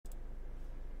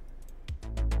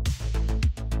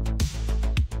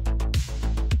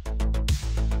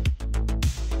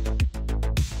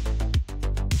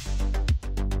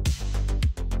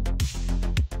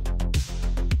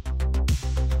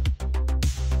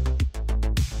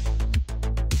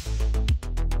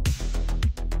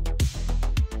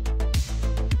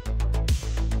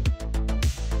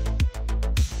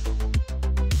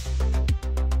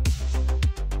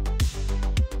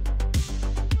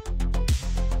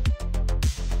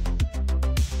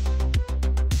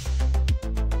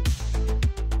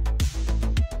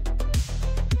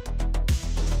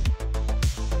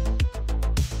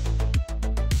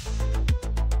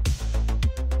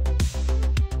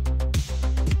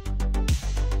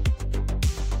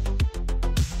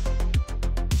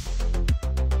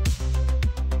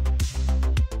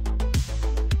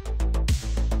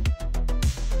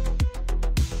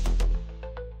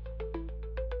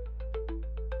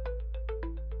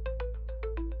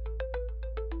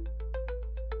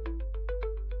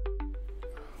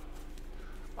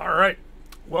All right,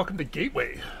 welcome to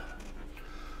Gateway.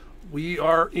 We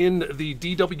are in the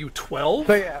DW12.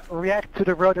 So yeah, react to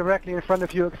the road directly in front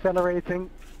of you,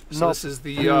 accelerating. So this is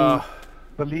the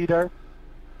leader.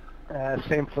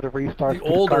 Same for the restart. the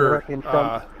older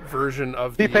version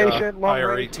of Be the patient, long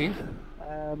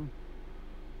IR18.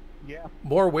 Yeah.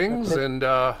 More wings and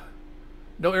no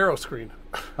aero screen.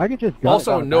 I can just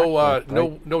Also, no backflip,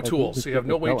 right? no tools. So you have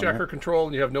no weight going, jacker control,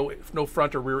 and you have no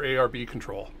front or rear ARB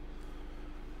control.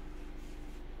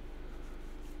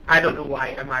 I don't know why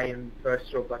am I in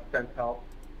first row but sent help.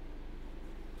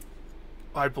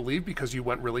 I believe because you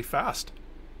went really fast.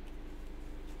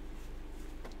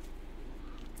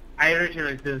 I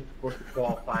originally didn't supposed to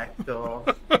qualify, so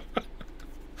That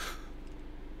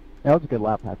was a good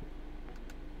lap, Patrick.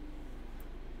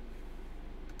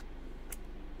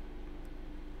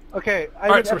 Okay, I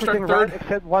All right, did so we're everything starting right third.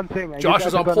 except one thing. And Josh you guys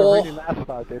is are on gonna pole. really laugh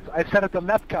about this. I set up the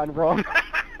lap gun wrong.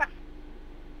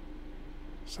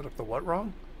 Set up the what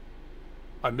wrong?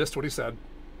 I missed what he said.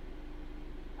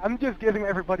 I'm just giving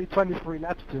everybody 23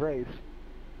 laps to race.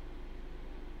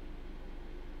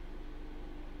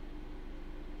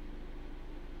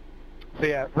 So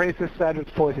yeah, race is standard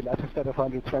 40 laps instead of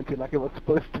 120 like it was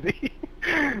supposed to be.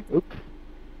 Oops.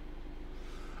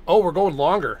 Oh, we're going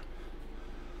longer.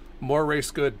 More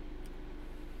race good.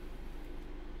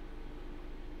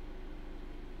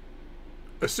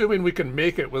 Assuming we can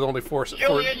make it with only four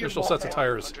additional sets of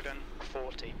tires.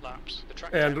 140 laps. The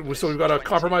track And so we've got a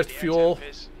compromised fuel.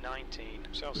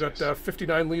 We've got Celsius.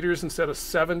 59 liters instead of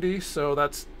 70, so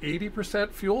that's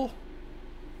 80% fuel.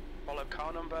 Follow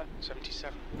car number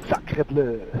 77. Sacre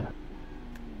bleu.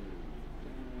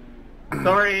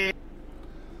 sorry.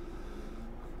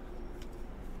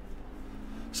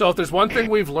 So if there's one thing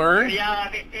we've learned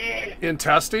Yeah, in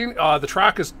testing, the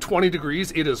track is 20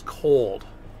 degrees. It is cold.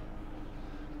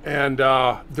 And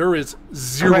there is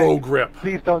zero Craig, grip.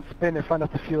 Please don't spin in front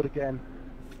of the field again.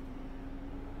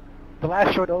 The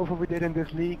last short over we did in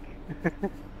this league.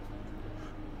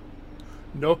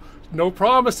 No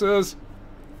promises.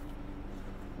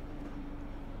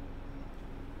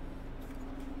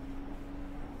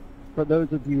 For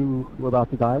those of you who are about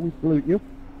to die, we salute you.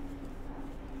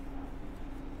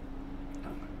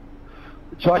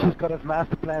 Josh has got his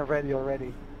master plan ready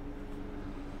already.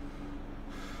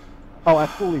 Oh, I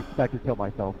fully expect to kill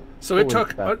myself. So it Fully took,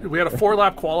 expect. we had a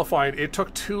 4-lap qualifying. It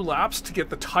took 2 laps to get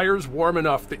the tires warm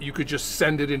enough that you could just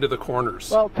send it into the corners.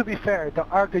 Well, to be fair, the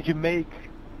arc that you make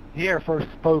here for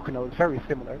Pocono is very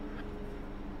similar.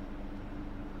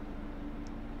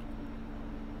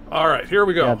 All right, here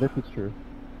we go. Yeah, this is true.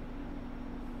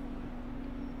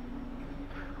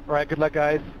 Alright, good luck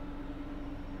guys.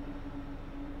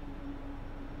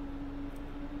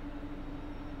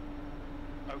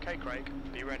 Okay, Craig,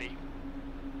 be ready.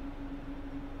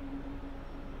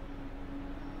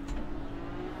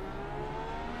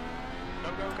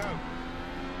 Go, go, go.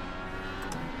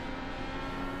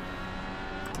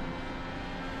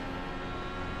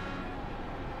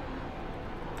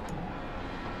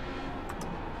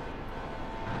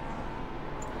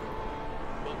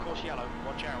 Full course yellow,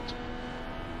 watch out.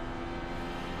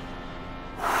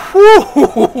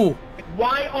 Woo!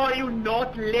 Why are you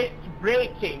not lit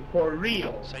braking for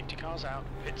real? Safety car's out,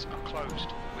 pits are closed.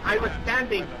 With I your was hands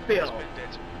standing together, still. spinned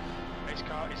it. Race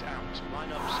car is out.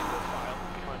 Line up single file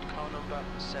behind car number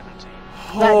 17.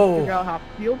 Oh, Go half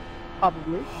field,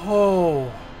 probably.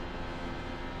 oh,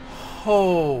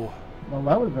 oh. Well,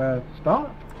 that was a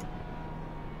start.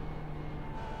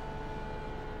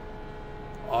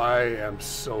 I am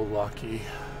so lucky.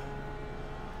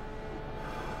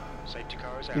 Safety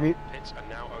car is out. You need- Pits are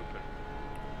now open.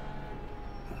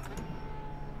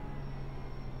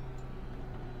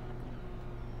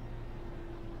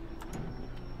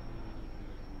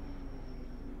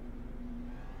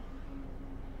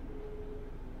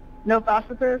 No fast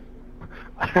repairs.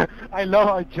 I love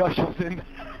how Josh was in.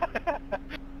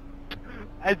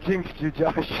 I jinxed you,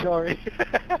 Josh, sorry.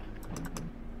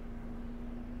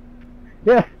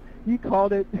 Yeah, you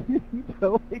called it. You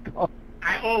totally called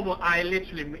it. I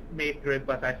literally made grid,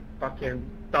 but I fucking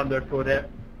thunderfoot it.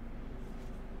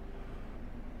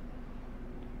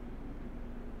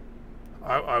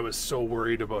 I was so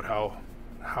worried about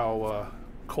how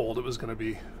cold it was going to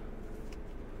be.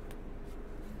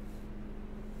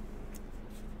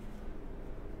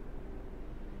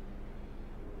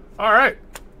 All right.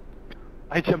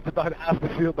 I jumped about half the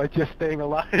field by just staying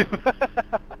alive.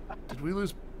 Did we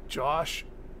lose Josh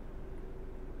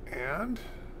and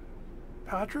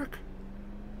Patrick?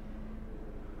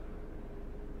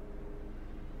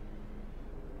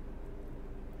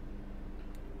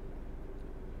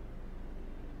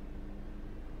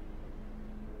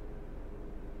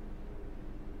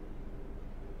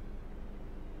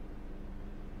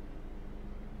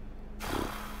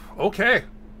 Okay.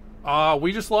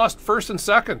 We just lost first and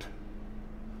second.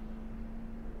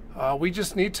 We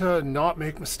just need to not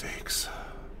make mistakes.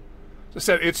 As I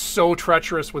said, it's so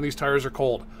treacherous when these tires are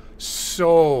cold.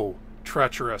 So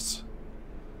treacherous.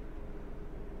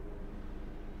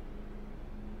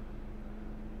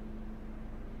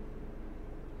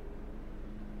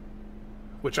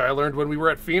 Which I learned when we were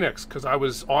at Phoenix, because I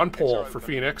was on pole for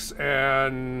Phoenix,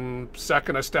 and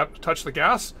second I touched the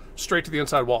gas, straight to the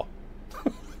inside wall.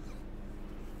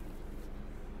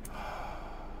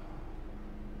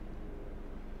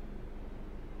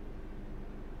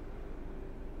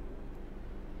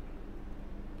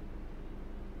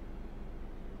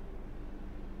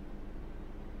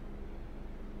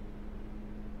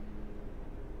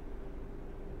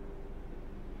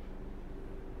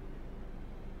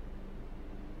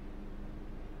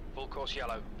 Full course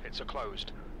yellow. Pits are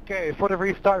closed. Okay, for the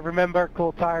restart, remember,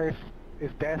 cold tires is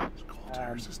death. Cold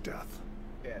tires is death.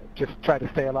 Yeah, just try to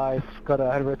stay alive. Got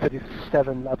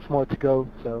 137 laps more to go,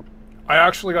 so... I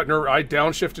actually got nervous. I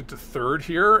downshifted to third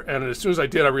here, and as soon as I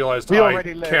did, I realized I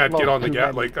can't get on the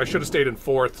gas. Like, I should have stayed in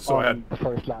fourth, so I had the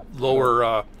first lap.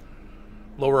 lower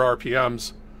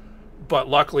RPMs. But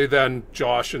luckily then,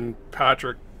 Josh and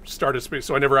Patrick started speeding,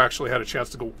 so I never actually had a chance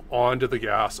to go onto the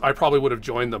gas. I probably would have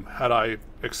joined them had I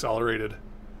accelerated.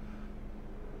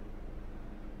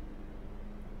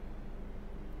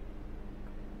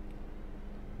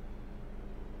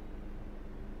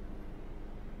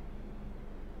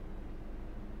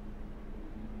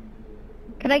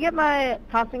 Can I get my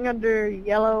passing under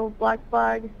yellow black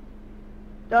flag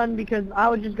done? Because I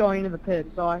was just going into the pit,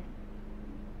 so I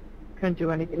couldn't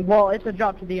do anything. Well, it's a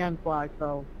drop to the end flag,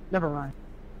 so never mind.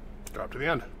 Drop to the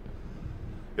end.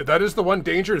 Yeah, that is the one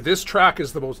danger. This track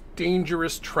is the most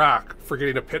dangerous track for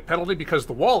getting a pit penalty because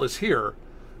the wall is here,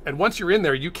 and once you're in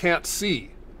there, you can't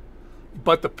see.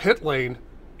 But the pit lane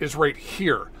is right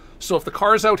here. So if the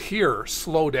car's out here,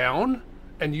 slow down,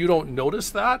 and you don't notice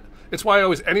that, it's why I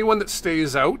always, anyone that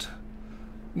stays out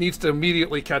needs to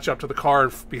immediately catch up to the car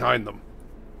behind them.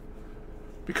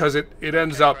 Because it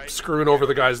ends up screwing over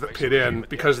the guys that pit in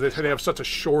because they have such a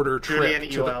shorter trip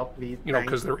to the, you know,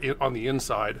 because they're on the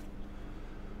inside.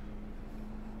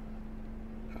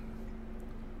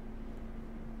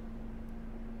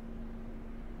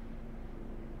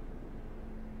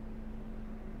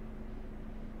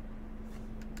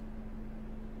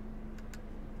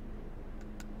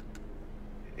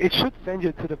 It should send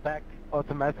you to the back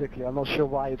automatically. I'm not sure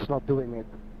why it's not doing it.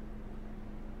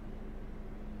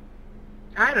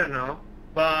 I don't know,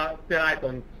 but still I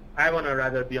don't. I want to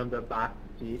rather be on the back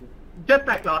seat, just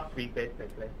like last week,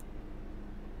 basically.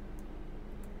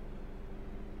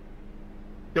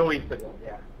 2 weeks ago,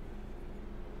 yeah.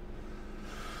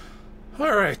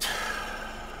 All right.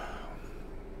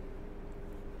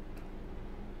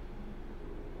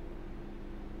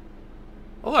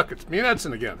 Oh, look, it's me and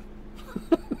Edson again.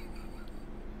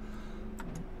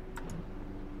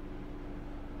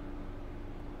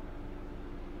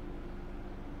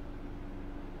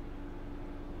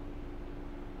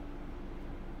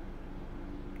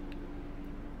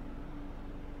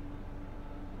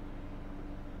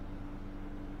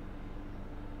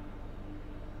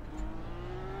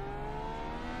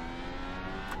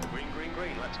 Green, green,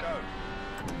 green. Let's go.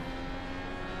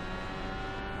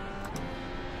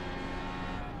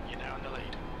 You're now in the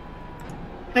lead.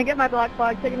 Can I get my black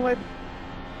flag taken away?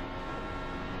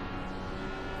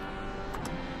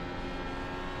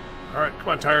 All right, come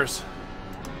on, tires.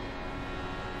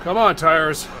 Come on,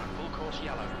 tires. Full course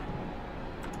yellow.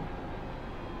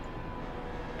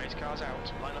 Pace cars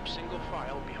out. Line up single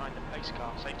file behind the pace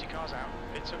car. Safety cars out.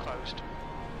 Pits are closed.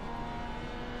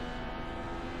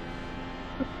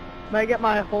 Can I get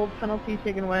my hold penalty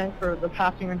taken away for the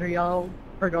passing under yellow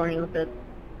for going to the pit?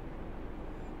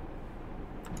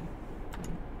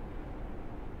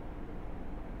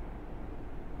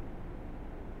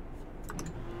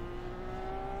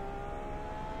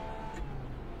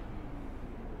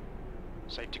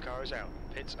 Safety car is out.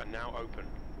 Pits are now open.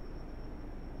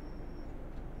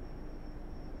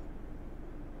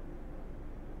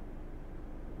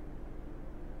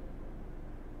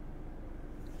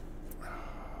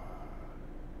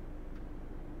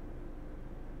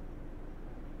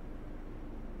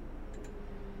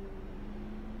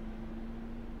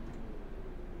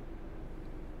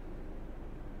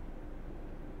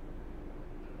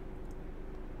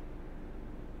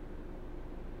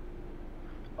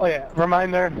 Oh yeah,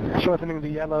 reminder, shortening the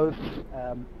yellows.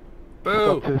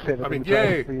 Boo! I mean,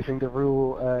 yay! Using the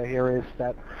rule here is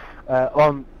that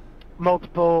on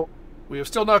multiple... We have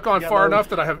still not gone far enough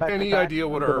that I have any idea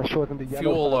what our fuel window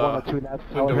is.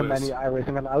 How many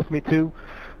iRacing allows me to.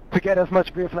 to get as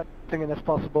much reflecting in as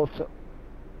possible. So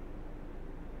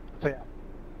yeah.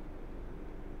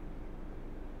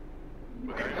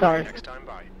 We're going Sorry. next time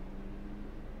by.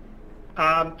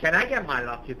 Can I get my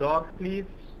lucky dog, please?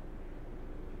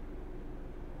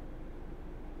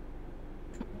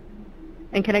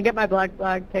 And can I get my black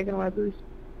flag taken away, please?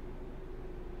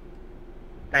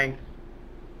 Thanks.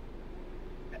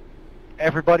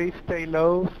 Everybody stay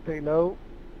low, stay low.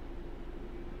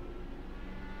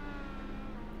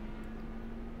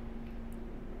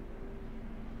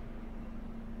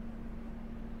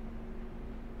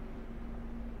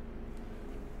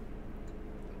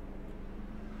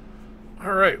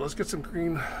 All right, let's get some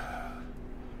green.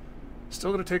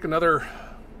 Still going to take another,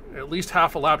 at least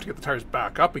half a lap to get the tires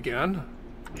back up again.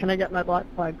 Can I get my black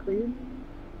flag cleared?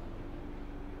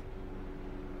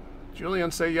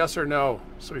 Julian, say yes or no,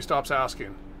 so he stops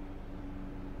asking.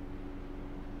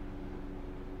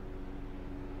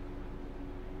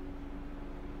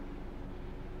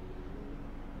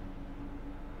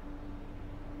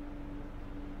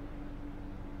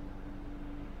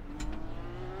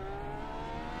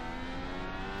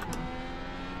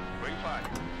 Green flag.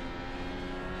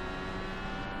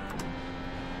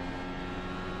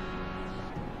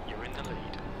 You're in the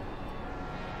lead.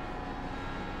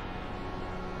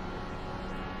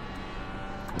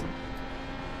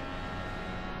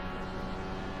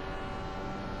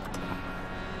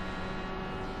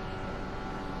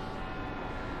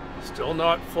 Still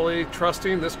not fully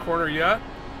trusting this corner yet.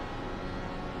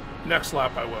 Next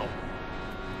lap I will.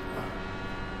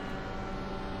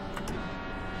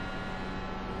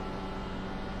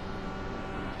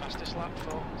 Fastest lap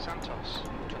for Santos,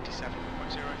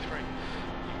 27.03.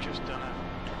 You've just done a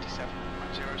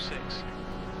 27.06.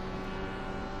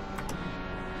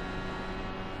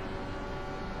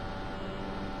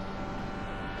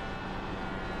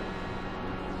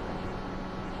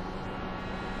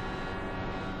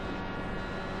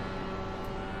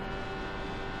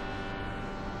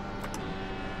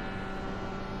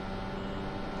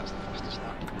 That's the fastest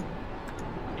lap.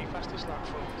 New fastest lap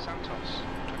for Santos,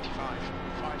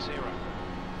 25.50.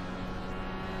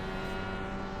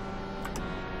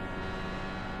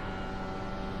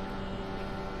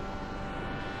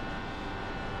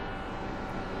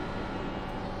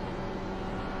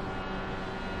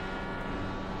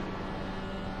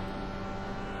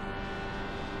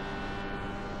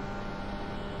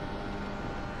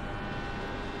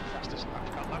 Fastest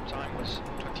lap time was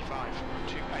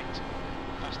 25.28.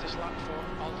 Fastest lap for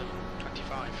Alden,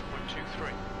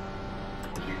 25.23.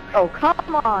 Oh,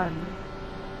 come on!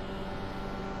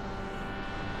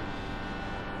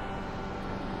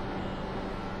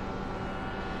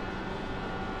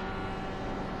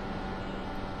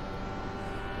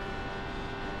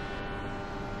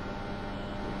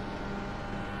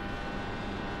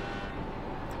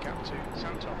 The gap to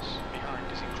Santos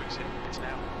behind is increasing. It's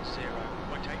now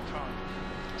 0.85.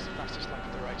 That's the fastest lap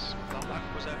of the race. That lap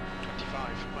was at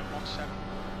 25.17.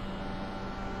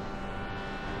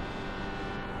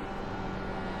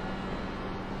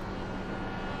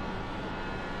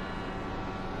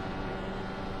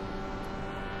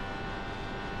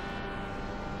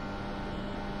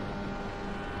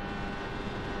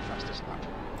 Fastest lap.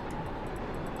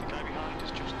 The guy behind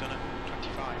has just done a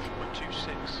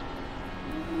 25.26.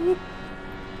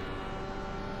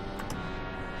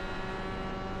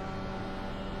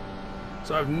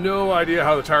 So I have no idea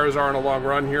how the tires are in a long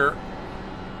run here.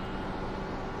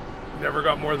 Never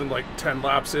got more than like 10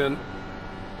 laps in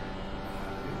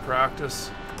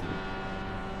practice.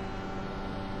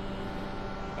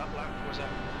 That lap was at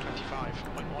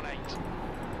 25.18.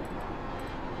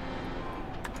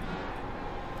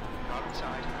 Car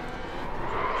inside.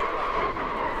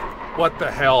 What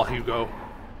the hell, Hugo?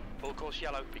 Full course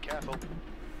yellow, be careful.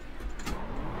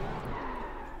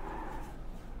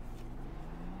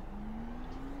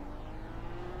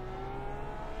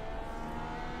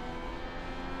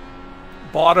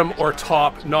 Bottom or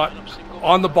top, not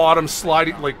on the bottom,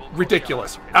 sliding, like,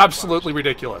 ridiculous. Absolutely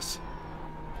ridiculous.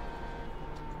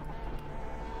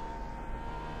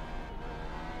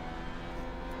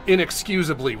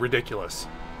 Inexcusably ridiculous.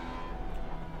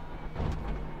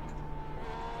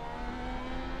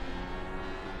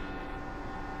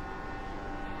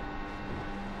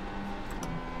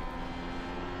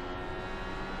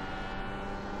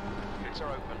 Gates are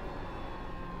open.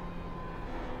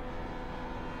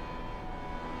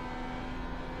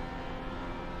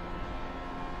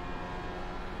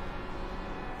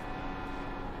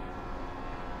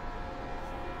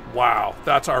 Wow,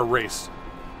 that's our race.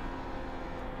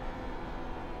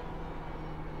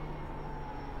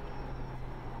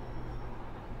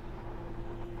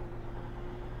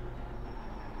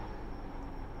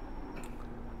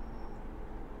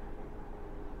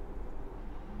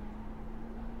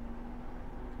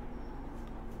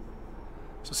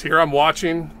 Just here I'm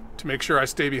watching to make sure I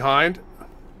stay behind.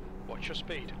 Watch your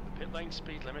speed. The pit lane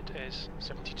speed limit is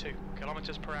 72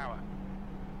 kilometers per hour.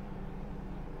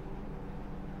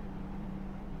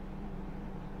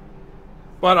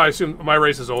 But I assume my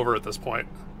race is over at this point.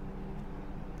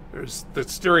 The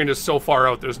steering is so far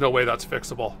out, there's no way that's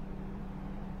fixable.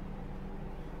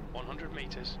 100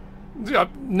 meters. Yeah,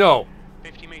 no.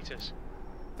 50 meters.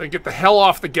 Then get the hell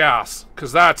off the gas,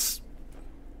 because that's...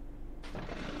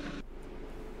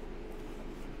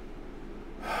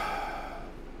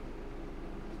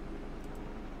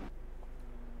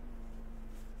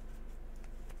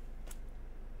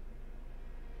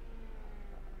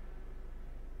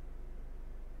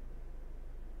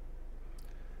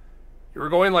 You were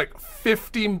going like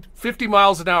 50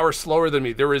 miles an hour slower than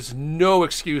me. There is no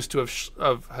excuse to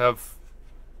have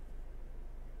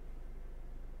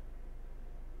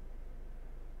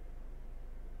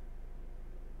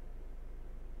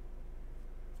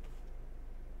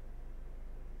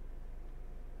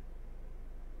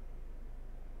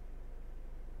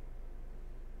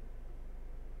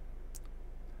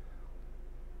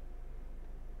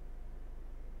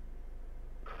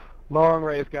Long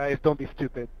race, guys. Don't be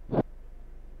stupid.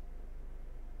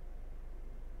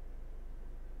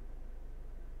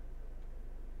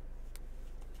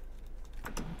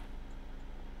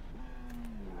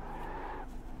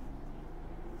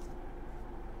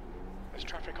 There's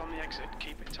traffic on the exit.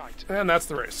 Keep it tight. And that's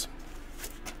the race.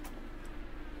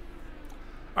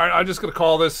 Alright, I'm just going to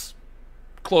call this,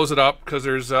 close it up, because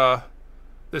there's,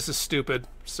 this is stupid,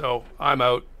 so I'm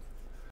out.